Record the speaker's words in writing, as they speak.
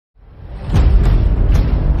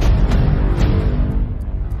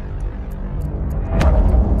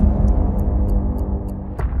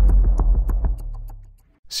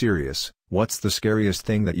serious. What's the scariest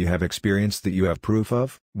thing that you have experienced that you have proof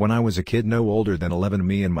of? When I was a kid no older than 11,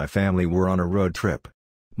 me and my family were on a road trip.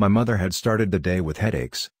 My mother had started the day with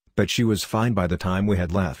headaches, but she was fine by the time we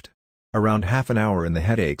had left. Around half an hour and the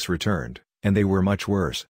headaches returned, and they were much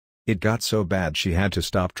worse. It got so bad she had to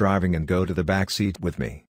stop driving and go to the back seat with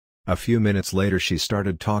me. A few minutes later she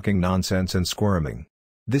started talking nonsense and squirming.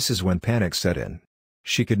 This is when panic set in.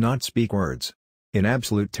 She could not speak words. In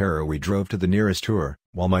absolute terror we drove to the nearest tour,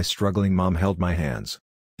 while my struggling mom held my hands.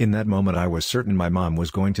 In that moment I was certain my mom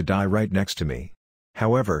was going to die right next to me.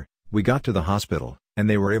 However, we got to the hospital, and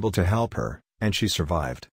they were able to help her, and she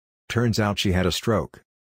survived. Turns out she had a stroke.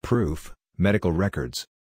 Proof: medical records.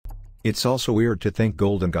 It's also weird to think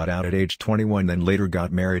Golden got out at age 21, then later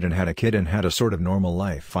got married and had a kid and had a sort of normal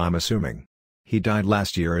life, I'm assuming. He died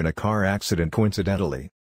last year in a car accident coincidentally.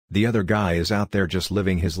 The other guy is out there just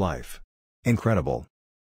living his life. Incredible.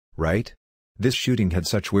 Right? This shooting had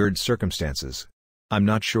such weird circumstances. I'm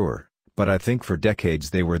not sure, but I think for decades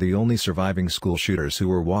they were the only surviving school shooters who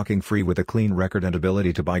were walking free with a clean record and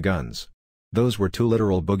ability to buy guns. Those were two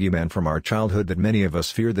literal boogeymen from our childhood that many of us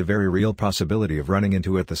fear the very real possibility of running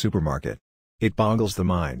into at the supermarket. It boggles the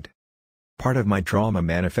mind. Part of my trauma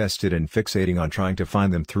manifested in fixating on trying to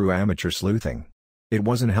find them through amateur sleuthing. It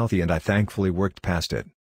wasn't healthy and I thankfully worked past it.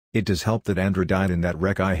 It does help that Andrew died in that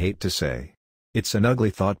wreck, I hate to say. It's an ugly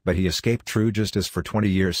thought, but he escaped true justice for 20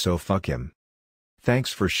 years, so fuck him.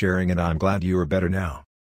 Thanks for sharing, and I'm glad you are better now.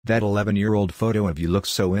 That 11-year-old photo of you looks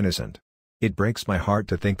so innocent. It breaks my heart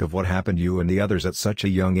to think of what happened to you and the others at such a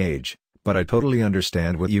young age, but I totally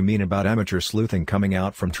understand what you mean about amateur sleuthing coming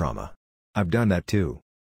out from trauma. I've done that too.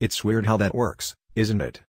 It's weird how that works, isn't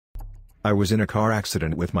it? I was in a car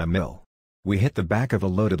accident with my mill. We hit the back of a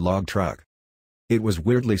loaded log truck. It was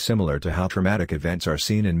weirdly similar to how traumatic events are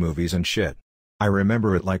seen in movies and shit. I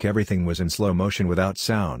remember it like everything was in slow motion without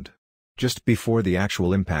sound. Just before the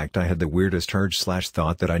actual impact I had the weirdest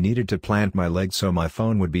urge/thought that I needed to plant my leg so my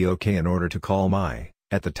phone would be okay in order to call my,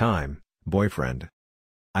 at the time, boyfriend.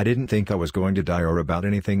 I didn't think I was going to die or about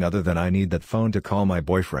anything other than I need that phone to call my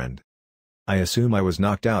boyfriend. I assume I was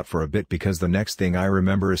knocked out for a bit because the next thing I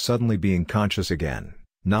remember is suddenly being conscious again,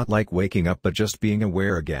 not like waking up but just being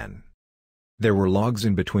aware again. There were logs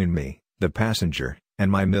in between me, the passenger,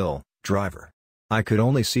 and my mill driver. I could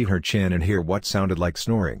only see her chin and hear what sounded like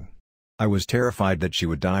snoring. I was terrified that she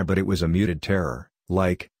would die, but it was a muted terror,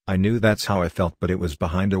 like, I knew that's how I felt, but it was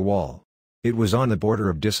behind a wall. It was on the border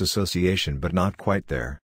of disassociation but not quite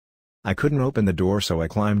there. I couldn't open the door, so I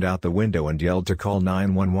climbed out the window and yelled to call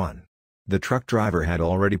 911. The truck driver had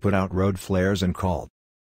already put out road flares and called.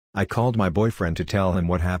 I called my boyfriend to tell him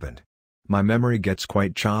what happened. My memory gets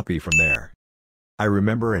quite choppy from there. I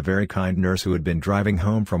remember a very kind nurse who had been driving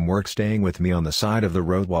home from work staying with me on the side of the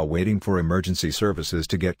road while waiting for emergency services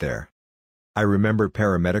to get there. I remember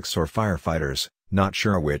paramedics or firefighters, not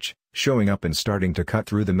sure which, showing up and starting to cut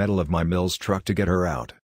through the metal of my mill's truck to get her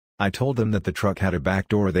out. I told them that the truck had a back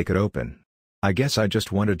door they could open. I guess I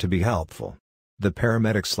just wanted to be helpful. The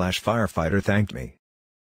paramedic/firefighter thanked me.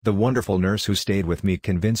 The wonderful nurse who stayed with me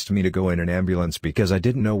convinced me to go in an ambulance because I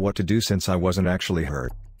didn't know what to do since I wasn't actually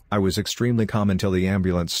hurt. I was extremely calm until the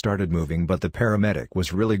ambulance started moving, but the paramedic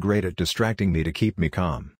was really great at distracting me to keep me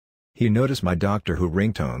calm. He noticed my Doctor Who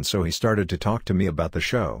ringtone, so he started to talk to me about the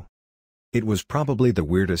show. It was probably the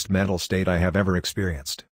weirdest mental state I have ever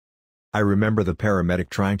experienced. I remember the paramedic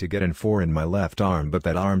trying to get N4 in my left arm, but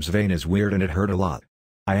that arm's vein is weird and it hurt a lot.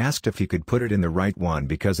 I asked if he could put it in the right one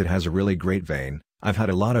because it has a really great vein. I've had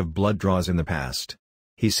a lot of blood draws in the past.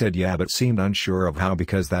 He said yeah, but seemed unsure of how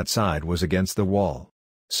because that side was against the wall.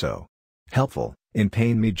 So helpful. In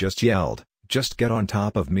pain, me just yelled, "Just get on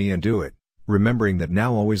top of me and do it," remembering that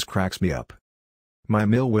now always cracks me up. My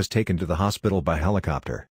mill was taken to the hospital by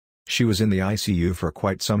helicopter. She was in the ICU for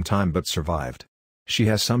quite some time but survived. She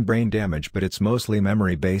has some brain damage, but it's mostly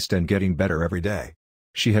memory-based and getting better every day.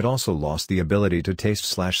 She had also lost the ability to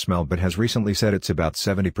taste/smell but has recently said it's about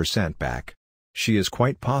 70% back. She is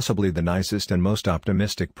quite possibly the nicest and most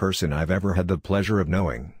optimistic person I've ever had the pleasure of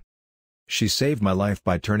knowing. She saved my life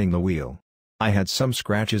by turning the wheel. I had some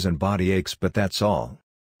scratches and body aches, but that's all.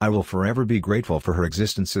 I will forever be grateful for her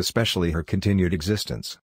existence, especially her continued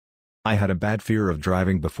existence. I had a bad fear of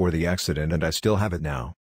driving before the accident and I still have it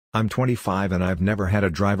now. I'm 25 and I've never had a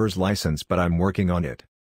driver's license, but I'm working on it.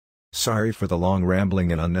 Sorry for the long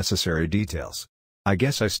rambling and unnecessary details. I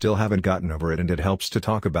guess I still haven't gotten over it and it helps to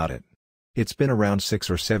talk about it. It's been around 6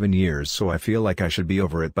 or 7 years, so I feel like I should be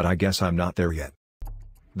over it, but I guess I'm not there yet.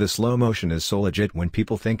 The slow motion is so legit when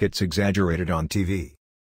people think it's exaggerated on TV.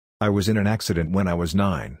 I was in an accident when I was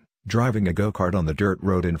 9, driving a go-kart on the dirt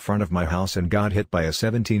road in front of my house and got hit by a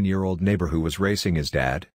 17-year-old neighbor who was racing his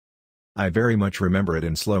dad. I very much remember it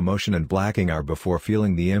in slow motion and blacking out before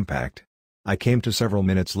feeling the impact. I came to several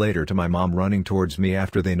minutes later to my mom running towards me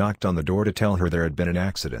after they knocked on the door to tell her there had been an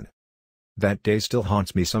accident. That day still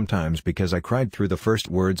haunts me sometimes because I cried through the first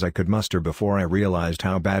words I could muster before I realized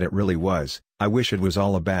how bad it really was. I wish it was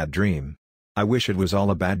all a bad dream. I wish it was all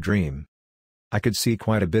a bad dream. I could see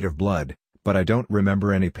quite a bit of blood, but I don't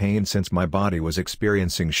remember any pain since my body was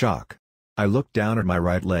experiencing shock. I looked down at my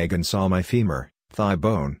right leg and saw my femur, thigh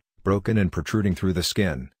bone, broken and protruding through the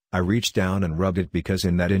skin. I reached down and rubbed it because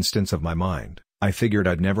in that instance of my mind, I figured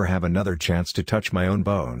I'd never have another chance to touch my own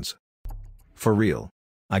bones. For real.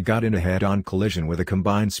 I got in a head-on collision with a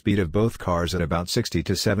combined speed of both cars at about 60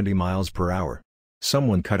 to 70 miles per hour.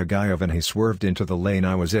 Someone cut a guy off and he swerved into the lane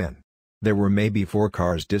I was in. There were maybe 4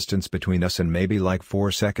 cars distance between us and maybe like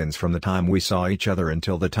 4 seconds from the time we saw each other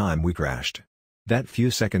until the time we crashed. That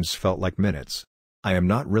few seconds felt like minutes. I am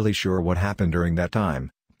not really sure what happened during that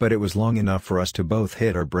time, but it was long enough for us to both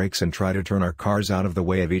hit our brakes and try to turn our cars out of the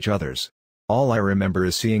way of each other's. All I remember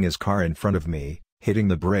is seeing his car in front of me, hitting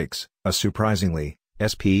the brakes, a surprisingly,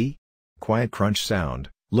 quiet crunch sound,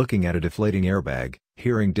 looking at a deflating airbag,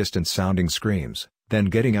 hearing distant-sounding screams, then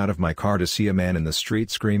getting out of my car to see a man in the street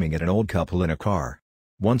screaming at an old couple in a car.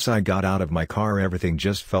 Once I got out of my car everything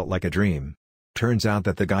just felt like a dream. Turns out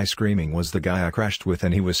that the guy screaming was the guy I crashed with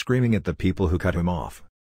and he was screaming at the people who cut him off.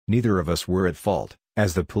 Neither of us were at fault.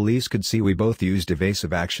 As the police could see we both used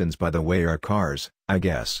evasive actions by the way our cars, I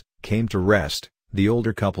guess, came to rest. The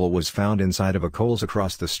older couple was found inside of a Kohl's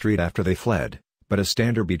across the street after they fled, but a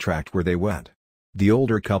Standerby tracked where they went. The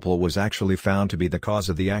older couple was actually found to be the cause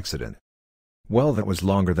of the accident. Well, that was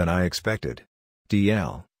longer than I expected.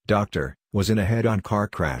 DL, doctor, was in a head-on car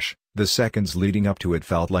crash. The seconds leading up to it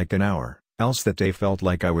felt like an hour, else that day felt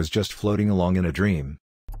like I was just floating along in a dream.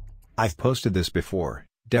 I've posted this before.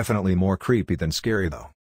 Definitely more creepy than scary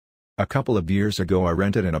though. A couple of years ago I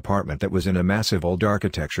rented an apartment that was in a massive old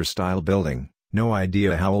architecture-style building, no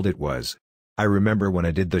idea how old it was. I remember when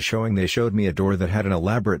I did the showing they showed me a door that had an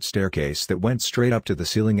elaborate staircase that went straight up to the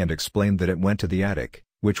ceiling and explained that it went to the attic,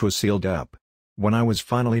 which was sealed up. When I was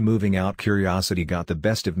finally moving out curiosity got the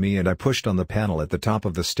best of me and I pushed on the panel at the top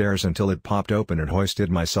of the stairs until it popped open and hoisted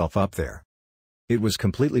myself up there. It was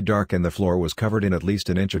completely dark and the floor was covered in at least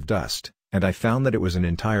an inch of dust, and I found that it was an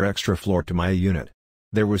entire extra floor to my unit.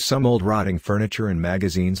 There was some old rotting furniture and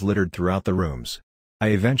magazines littered throughout the rooms. I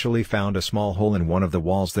eventually found a small hole in one of the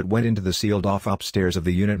walls that went into the sealed-off upstairs of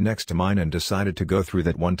the unit next to mine and decided to go through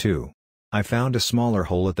that one too. I found a smaller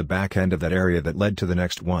hole at the back end of that area that led to the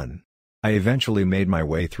next one. I eventually made my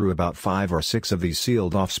way through about 5 or 6 of these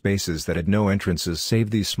sealed-off spaces that had no entrances save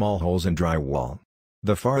these small holes in drywall.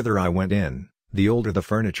 The farther I went in, the older the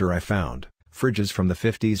furniture I found, fridges from the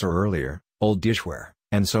 50s or earlier, old dishware,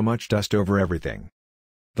 and so much dust over everything.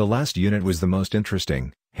 The last unit was the most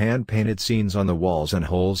interesting, hand-painted scenes on the walls and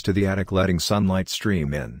holes to the attic letting sunlight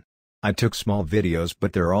stream in. I took small videos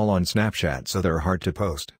but they're all on Snapchat so they're hard to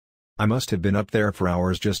post. I must have been up there for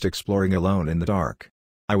hours just exploring alone in the dark.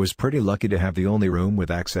 I was pretty lucky to have the only room with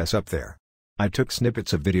access up there. I took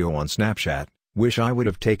snippets of video on Snapchat, wish I would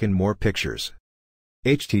have taken more pictures.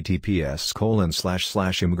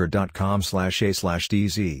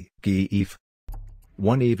 https://imgur.com/a/dz geef.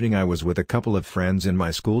 One evening I was with a couple of friends in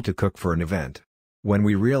my school to cook for an event. When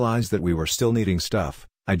we realized that we were still needing stuff,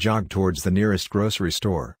 I jogged towards the nearest grocery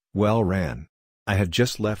store, ran. I had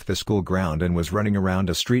just left the school ground and was running around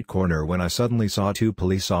a street corner when I suddenly saw 2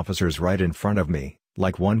 police officers right in front of me,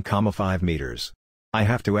 like 1,5 meters. I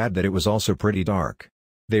have to add that it was also pretty dark.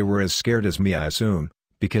 They were as scared as me I assume,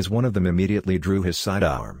 because one of them immediately drew his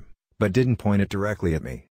sidearm, but didn't point it directly at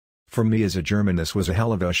me. For me as a German this was a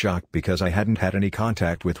hell of a shock because I hadn't had any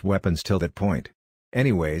contact with weapons till that point.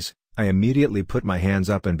 Anyways, I immediately put my hands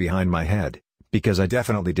up and behind my head, because I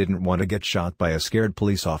definitely didn't want to get shot by a scared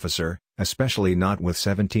police officer, especially not with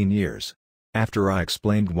 17 years. After I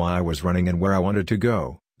explained why I was running and where I wanted to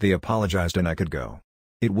go, they apologized and I could go.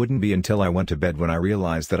 It wouldn't be until I went to bed when I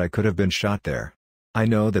realized that I could have been shot there. I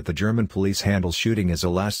know that the German police handle shooting as a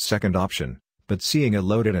last-second option, but seeing a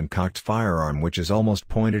loaded and cocked firearm which is almost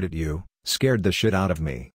pointed at you, scared the shit out of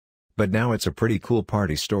me. But now it's a pretty cool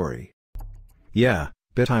party story. Yeah,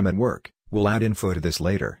 bit I'm at work, we'll add info to this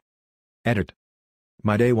later. Edit.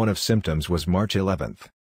 My day 1 of symptoms was March 11th.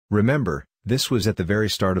 Remember, this was at the very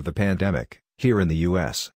start of the pandemic, here in the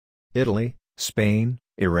US. Italy, Spain,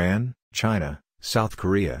 Iran, China, South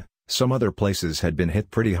Korea, some other places had been hit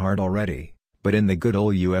pretty hard already, but in the good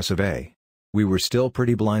old US of A, we were still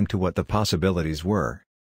pretty blind to what the possibilities were.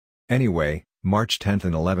 Anyway, March 10th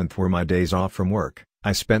and 11th were my days off from work.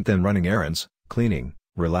 I spent them running errands, cleaning,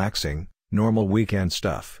 relaxing, normal weekend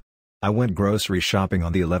stuff. I went grocery shopping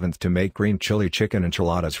on the 11th to make green chili chicken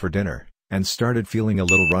enchiladas for dinner, and started feeling a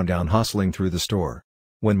little rundown hustling through the store.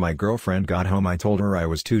 When my girlfriend got home I told her I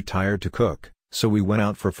was too tired to cook, so we went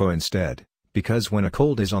out for pho instead, because when a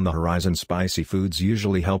cold is on the horizon spicy foods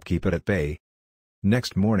usually help keep it at bay.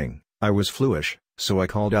 Next morning, I was fluish, so I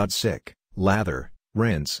called out sick. Lather,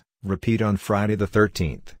 rinse, repeat on Friday the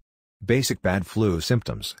 13th. Basic bad flu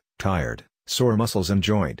symptoms: tired, sore muscles and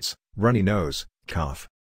joints, runny nose, cough.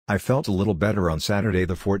 I felt a little better on Saturday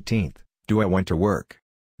the 14th. I went to work.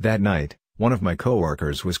 That night, one of my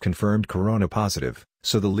coworkers was confirmed corona positive,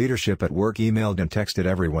 so the leadership at work emailed and texted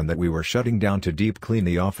everyone that we were shutting down to deep clean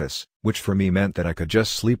the office, which for me meant that I could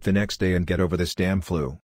just sleep the next day and get over this damn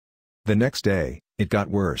flu. The next day, it got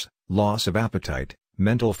worse: loss of appetite,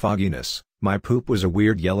 mental fogginess, my poop was a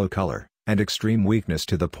weird yellow color, and extreme weakness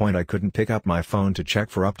to the point I couldn't pick up my phone to check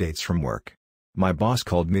for updates from work. My boss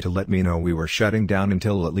called me to let me know we were shutting down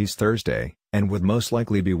until at least Thursday, and would most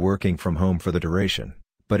likely be working from home for the duration,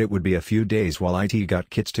 but it would be a few days while IT got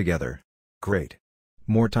kits together. Great.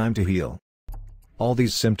 More time to heal. All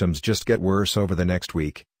these symptoms just get worse over the next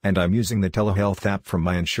week, and I'm using the telehealth app from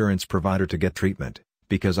my insurance provider to get treatment,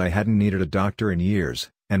 because I hadn't needed a doctor in years,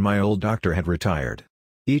 and my old doctor had retired.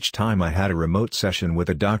 Each time I had a remote session with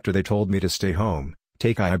a doctor they told me to stay home,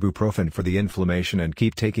 take ibuprofen for the inflammation and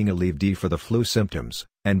keep taking Aleve for the flu symptoms,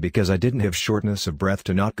 and because I didn't have shortness of breath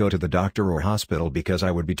to not go to the doctor or hospital because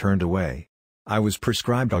I would be turned away. I was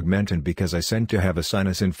prescribed Augmentin because I tend to have a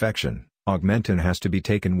sinus infection. Augmentin has to be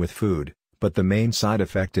taken with food, but the main side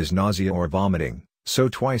effect is nausea or vomiting, so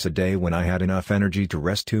twice a day when I had enough energy to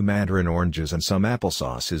rest 2 mandarin oranges and some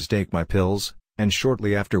applesauce is take my pills, and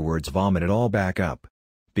shortly afterwards vomit it all back up.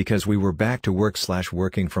 Because we were back to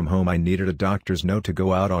working from home I needed a doctor's note to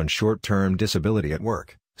go out on short-term disability at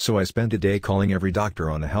work, so I spent a day calling every doctor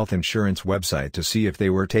on a health insurance website to see if they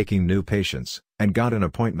were taking new patients, and got an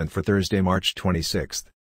appointment for Thursday, March 26th.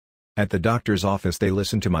 At the doctor's office they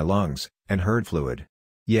listened to my lungs, and heard fluid.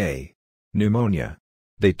 Yay! Pneumonia.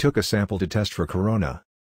 They took a sample to test for corona.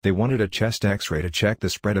 They wanted a chest x-ray to check the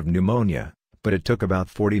spread of pneumonia, but it took about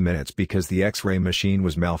 40 minutes because the x-ray machine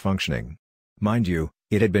was malfunctioning. Mind you,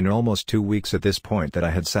 it had been almost 2 weeks at this point that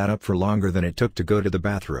I had sat up for longer than it took to go to the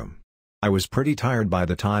bathroom. I was pretty tired by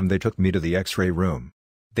the time they took me to the x-ray room.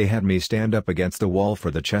 They had me stand up against the wall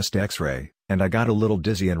for the chest x-ray, and I got a little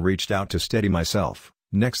dizzy and reached out to steady myself.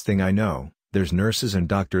 Next thing I know, there's nurses and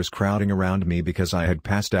doctors crowding around me because I had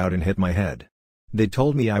passed out and hit my head. They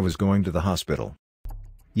told me I was going to the hospital.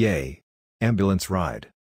 Yay! Ambulance ride.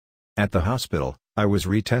 At the hospital, I was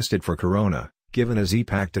retested for corona, given a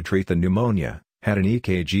Z-Pack to treat the pneumonia, had an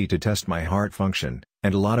EKG to test my heart function,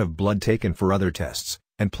 and a lot of blood taken for other tests,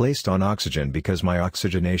 and placed on oxygen because my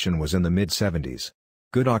oxygenation was in the mid-70s.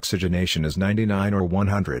 Good oxygenation is 99 or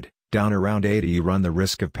 100, down around 80 you run the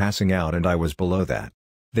risk of passing out and I was below that.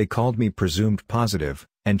 They called me presumed positive,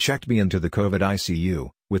 and checked me into the COVID ICU,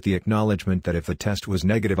 with the acknowledgement that if the test was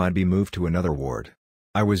negative I'd be moved to another ward.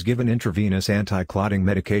 I was given intravenous anti-clotting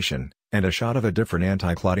medication, and a shot of a different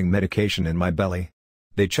anti-clotting medication in my belly.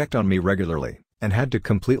 They checked on me regularly, and had to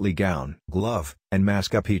completely gown, glove, and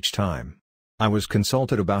mask up each time. I was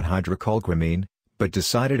consulted about hydrocolquamine, but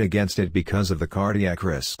decided against it because of the cardiac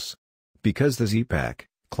risks. Because the Z-Pack,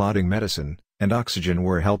 clotting medicine, and oxygen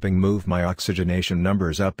were helping move my oxygenation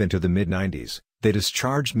numbers up into the mid-90s, they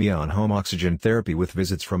discharged me on home oxygen therapy with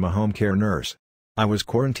visits from a home care nurse. I was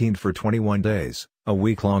quarantined for 21 days, a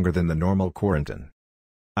week longer than the normal quarantine.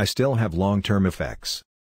 I still have long-term effects.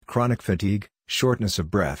 Chronic fatigue, shortness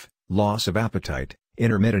of breath, loss of appetite,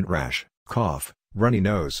 intermittent rash, cough, runny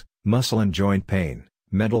nose, muscle and joint pain,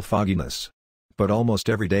 mental fogginess. But almost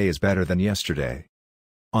every day is better than yesterday.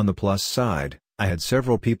 On the plus side, I had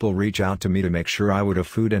several people reach out to me to make sure I would have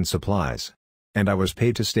food and supplies. And I was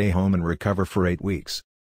paid to stay home and recover for 8 weeks.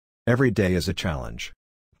 Every day is a challenge.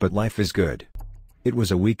 But life is good. It was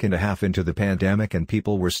a week and a half into the pandemic and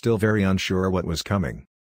people were still very unsure what was coming.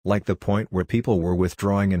 Like the point where people were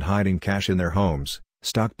withdrawing and hiding cash in their homes,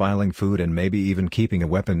 stockpiling food and maybe even keeping a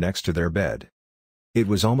weapon next to their bed. It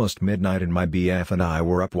was almost midnight and my BF and I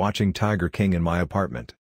were up watching Tiger King in my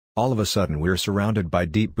apartment. All of a sudden we're surrounded by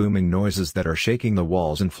deep booming noises that are shaking the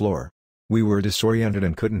walls and floor. We were disoriented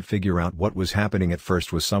and couldn't figure out what was happening at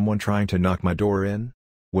first. Was someone trying to knock my door in?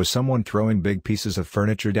 Was someone throwing big pieces of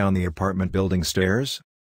furniture down the apartment building stairs?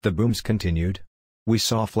 The booms continued. We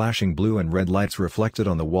saw flashing blue and red lights reflected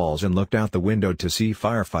on the walls and looked out the window to see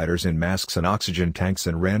firefighters in masks and oxygen tanks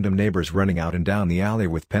and random neighbors running out and down the alley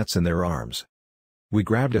with pets in their arms. We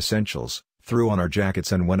grabbed essentials, threw on our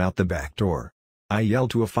jackets and went out the back door. I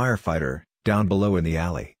yelled to a firefighter, down below in the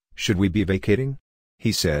alley, "Should we be vacating?"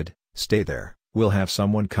 He said, "Stay there, we'll have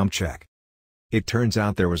someone come check." It turns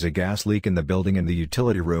out there was a gas leak in the building and the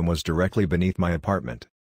utility room was directly beneath my apartment.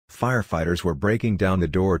 Firefighters were breaking down the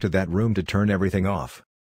door to that room to turn everything off.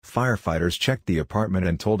 Firefighters checked the apartment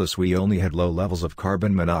and told us we only had low levels of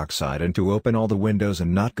carbon monoxide and to open all the windows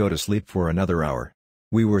and not go to sleep for another hour.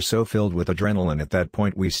 We were so filled with adrenaline at that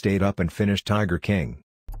point we stayed up and finished Tiger King.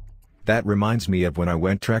 That reminds me of when I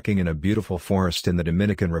went trekking in a beautiful forest in the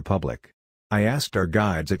Dominican Republic. I asked our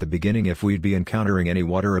guides at the beginning if we'd be encountering any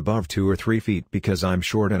water above 2 or 3 feet because I'm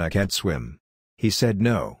short and I can't swim. He said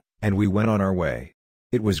no, and we went on our way.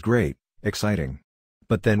 It was great, exciting.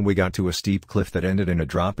 But then we got to a steep cliff that ended in a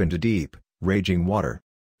drop into deep, raging water.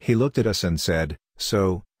 He looked at us and said,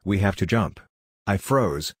 "So, we have to jump." I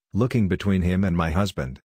froze, looking between him and my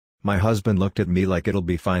husband. My husband looked at me like it'll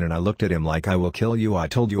be fine and I looked at him like I will kill you. I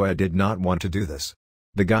told you I did not want to do this.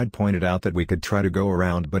 The guide pointed out that we could try to go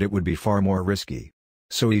around but it would be far more risky.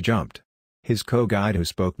 So he jumped. His co-guide who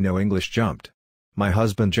spoke no English jumped. My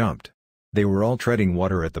husband jumped. They were all treading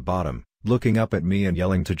water at the bottom, looking up at me and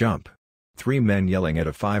yelling to jump. 3 men yelling at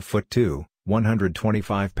a 5'2",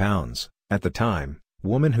 125 pounds, at the time,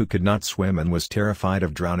 woman who could not swim and was terrified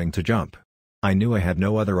of drowning to jump. I knew I had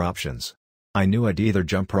no other options. I knew I'd either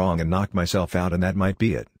jump wrong and knock myself out and that might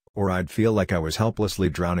be it, or I'd feel like I was helplessly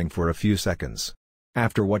drowning for a few seconds.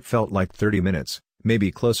 After what felt like 30 minutes,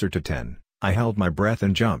 maybe closer to 10, I held my breath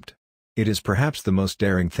and jumped. It is perhaps the most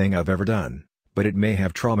daring thing I've ever done, but it may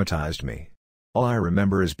have traumatized me. All I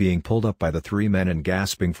remember is being pulled up by the 3 men and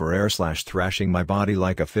gasping for air / thrashing my body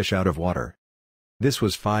like a fish out of water. This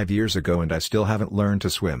was 5 years ago and I still haven't learned to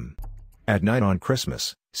swim. At night on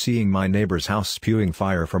Christmas, seeing my neighbor's house spewing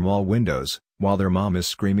fire from all windows, while their mom is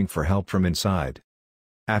screaming for help from inside.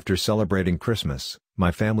 After celebrating Christmas,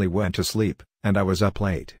 my family went to sleep, and I was up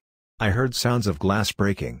late. I heard sounds of glass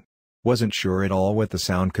breaking. Wasn't sure at all what the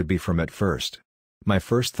sound could be from at first. My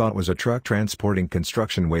first thought was a truck transporting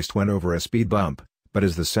construction waste went over a speed bump, but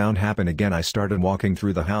as the sound happened again I started walking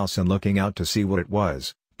through the house and looking out to see what it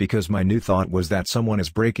was, because my new thought was that someone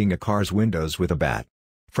is breaking a car's windows with a bat.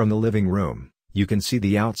 From the living room, you can see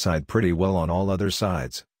the outside pretty well on all other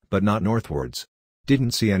sides, but not northwards.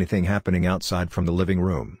 Didn't see anything happening outside from the living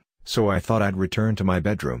room, so I thought I'd return to my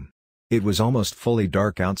bedroom. It was almost fully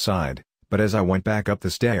dark outside, but as I went back up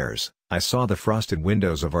the stairs, I saw the frosted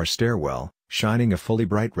windows of our stairwell, shining a fully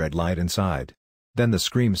bright red light inside. Then the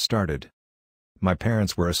screams started. My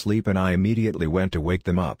parents were asleep and I immediately went to wake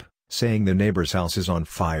them up, saying the neighbor's house is on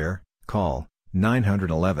fire, call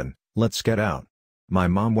 911, let's get out. My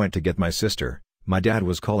mom went to get my sister, my dad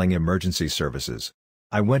was calling emergency services.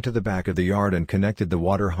 I went to the back of the yard and connected the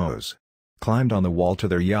water hose. Climbed on the wall to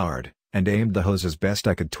their yard, and aimed the hose as best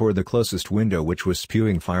I could toward the closest window which was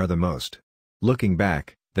spewing fire the most. Looking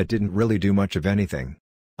back, that didn't really do much of anything.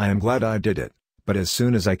 I am glad I did it, but as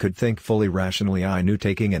soon as I could think fully rationally I knew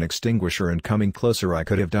taking an extinguisher and coming closer I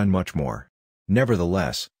could have done much more.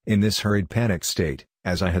 Nevertheless, in this hurried panic state,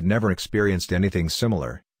 as I had never experienced anything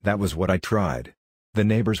similar, that was what I tried. The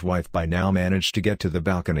neighbor's wife by now managed to get to the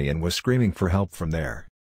balcony and was screaming for help from there.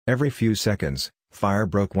 Every few seconds, fire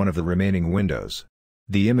broke one of the remaining windows.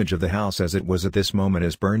 The image of the house as it was at this moment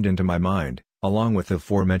is burned into my mind, along with the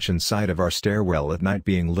aforementioned sight of our stairwell at night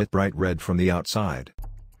being lit bright red from the outside.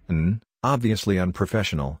 An obviously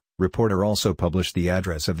unprofessional reporter also published the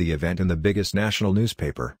address of the event in the biggest national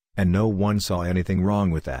newspaper, and no one saw anything wrong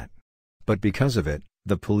with that. But because of it,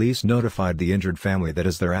 the police notified the injured family that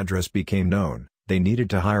as their address became known, they needed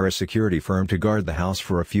to hire a security firm to guard the house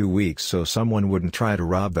for a few weeks so someone wouldn't try to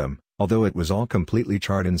rob them, although it was all completely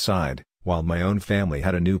charred inside, while my own family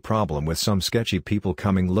had a new problem with some sketchy people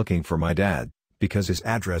coming looking for my dad, because his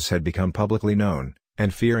address had become publicly known,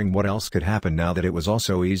 and fearing what else could happen now that it was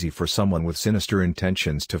also easy for someone with sinister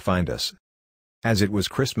intentions to find us. As it was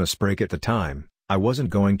Christmas break at the time, I wasn't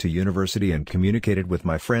going to university and communicated with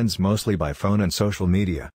my friends mostly by phone and social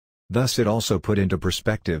media. Thus it also put into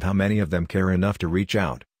perspective how many of them care enough to reach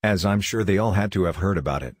out, as I'm sure they all had to have heard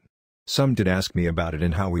about it. Some did ask me about it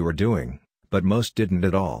and how we were doing, but most didn't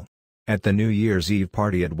at all. At the New Year's Eve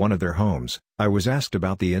party at one of their homes, I was asked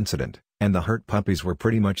about the incident, and the hurt puppies were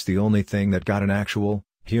pretty much the only thing that got an actual,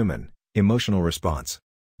 human, emotional response.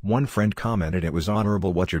 One friend commented it was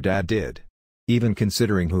honorable what your dad did. Even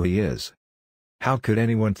considering who he is. How could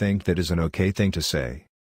anyone think that is an okay thing to say?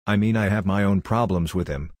 I mean I have my own problems with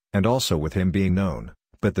him, and also with him being known,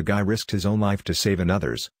 but the guy risked his own life to save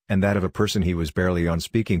another's, and that of a person he was barely on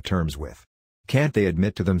speaking terms with. Can't they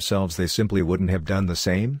admit to themselves they simply wouldn't have done the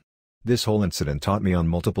same? This whole incident taught me on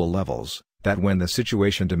multiple levels, That when the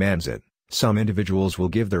situation demands it, some individuals will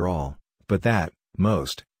give their all, but that,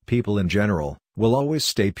 most, people in general, will always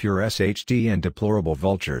stay pure SHD and deplorable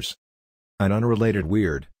vultures. An unrelated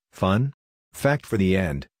weird, fun fact for the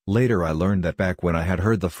end: later I learned that back when I had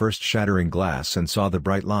heard the first shattering glass and saw the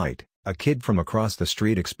bright light, a kid from across the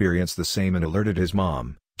street experienced the same and alerted his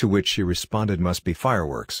mom, to which she responded, "Must be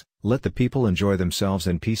fireworks, let the people enjoy themselves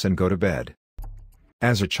in peace and go to bed."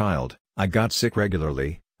 As a child, I got sick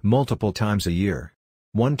regularly, multiple times a year.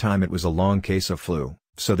 One time it was a long case of flu,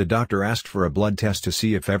 so the doctor asked for a blood test to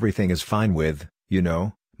see if everything is fine with,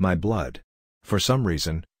 my blood. For some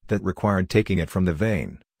reason, that required taking it from the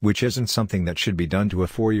vein, which isn't something that should be done to a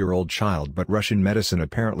 4-year-old child, but Russian medicine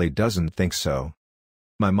apparently doesn't think so.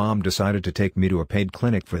 My mom decided to take me to a paid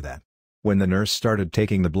clinic for that. When the nurse started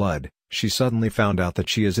taking the blood, she suddenly found out that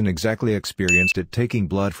she isn't exactly experienced at taking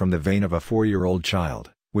blood from the vein of a 4-year-old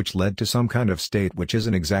child, which led to some kind of state which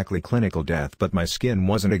isn't exactly clinical death, but my skin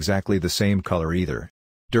wasn't exactly the same color either.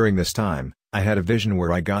 During this time, I had a vision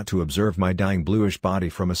where I got to observe my dying bluish body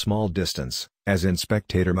from a small distance, as in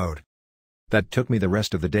spectator mode. That took me the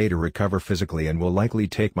rest of the day to recover physically and will likely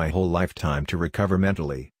take my whole lifetime to recover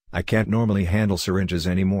mentally. I can't normally handle syringes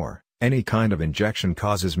anymore. Any kind of injection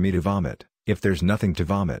causes me to vomit. If there's nothing to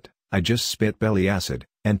vomit, I just spit belly acid,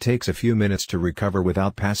 and takes a few minutes to recover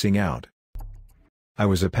without passing out. I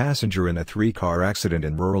was a passenger in a 3-car accident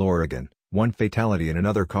in rural Oregon, one fatality in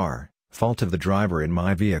another car, fault of the driver in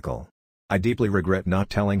my vehicle. I deeply regret not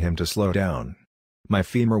telling him to slow down. My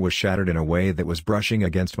femur was shattered in a way that was brushing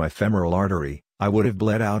against my femoral artery. I would have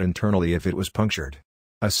bled out internally if it was punctured.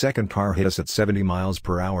 A second car hit us at 70 miles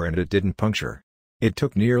per hour and it didn't puncture. It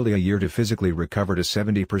took nearly a year to physically recover to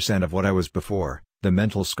 70% of what I was before. The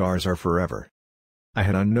mental scars are forever. I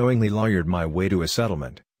had unknowingly lawyered my way to a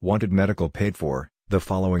settlement, wanted medical paid for. The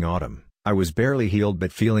following autumn, I was barely healed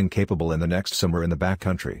but feeling capable in the next summer in the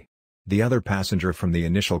backcountry. The other passenger from the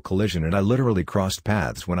initial collision and I literally crossed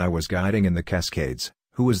paths when I was guiding in the Cascades,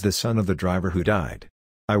 who was the son of the driver who died.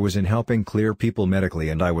 I was in helping clear people medically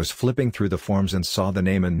and I was flipping through the forms and saw the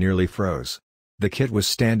name and nearly froze. The kid was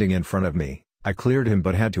standing in front of me. I cleared him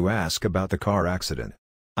but had to ask about the car accident.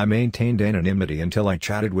 I maintained anonymity until I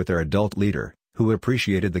chatted with their adult leader, who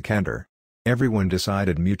appreciated the candor. Everyone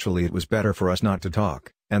decided mutually it was better for us not to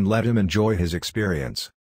talk, and let him enjoy his experience.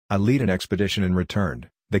 I led an expedition and returned.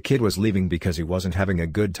 The kid was leaving because he wasn't having a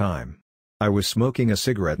good time. I was smoking a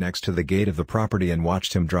cigarette next to the gate of the property and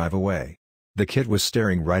watched him drive away. The kid was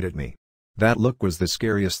staring right at me. That look was the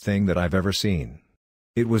scariest thing that I've ever seen.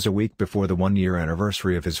 It was a week before the 1-year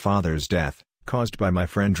anniversary of his father's death, caused by my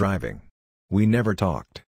friend driving. We never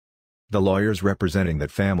talked. The lawyers representing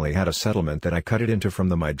that family had a settlement that I cut it into from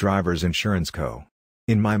my driver's insurance co.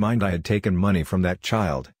 In my mind I had taken money from that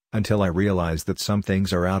child, until I realized that some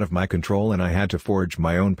things are out of my control and I had to forge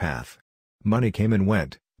my own path. Money came and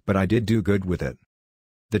went, but I did do good with it.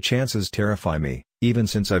 The chances terrify me, even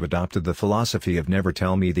since I've adopted the philosophy of never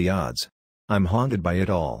tell me the odds. I'm haunted by it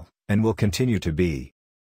all, and will continue to be.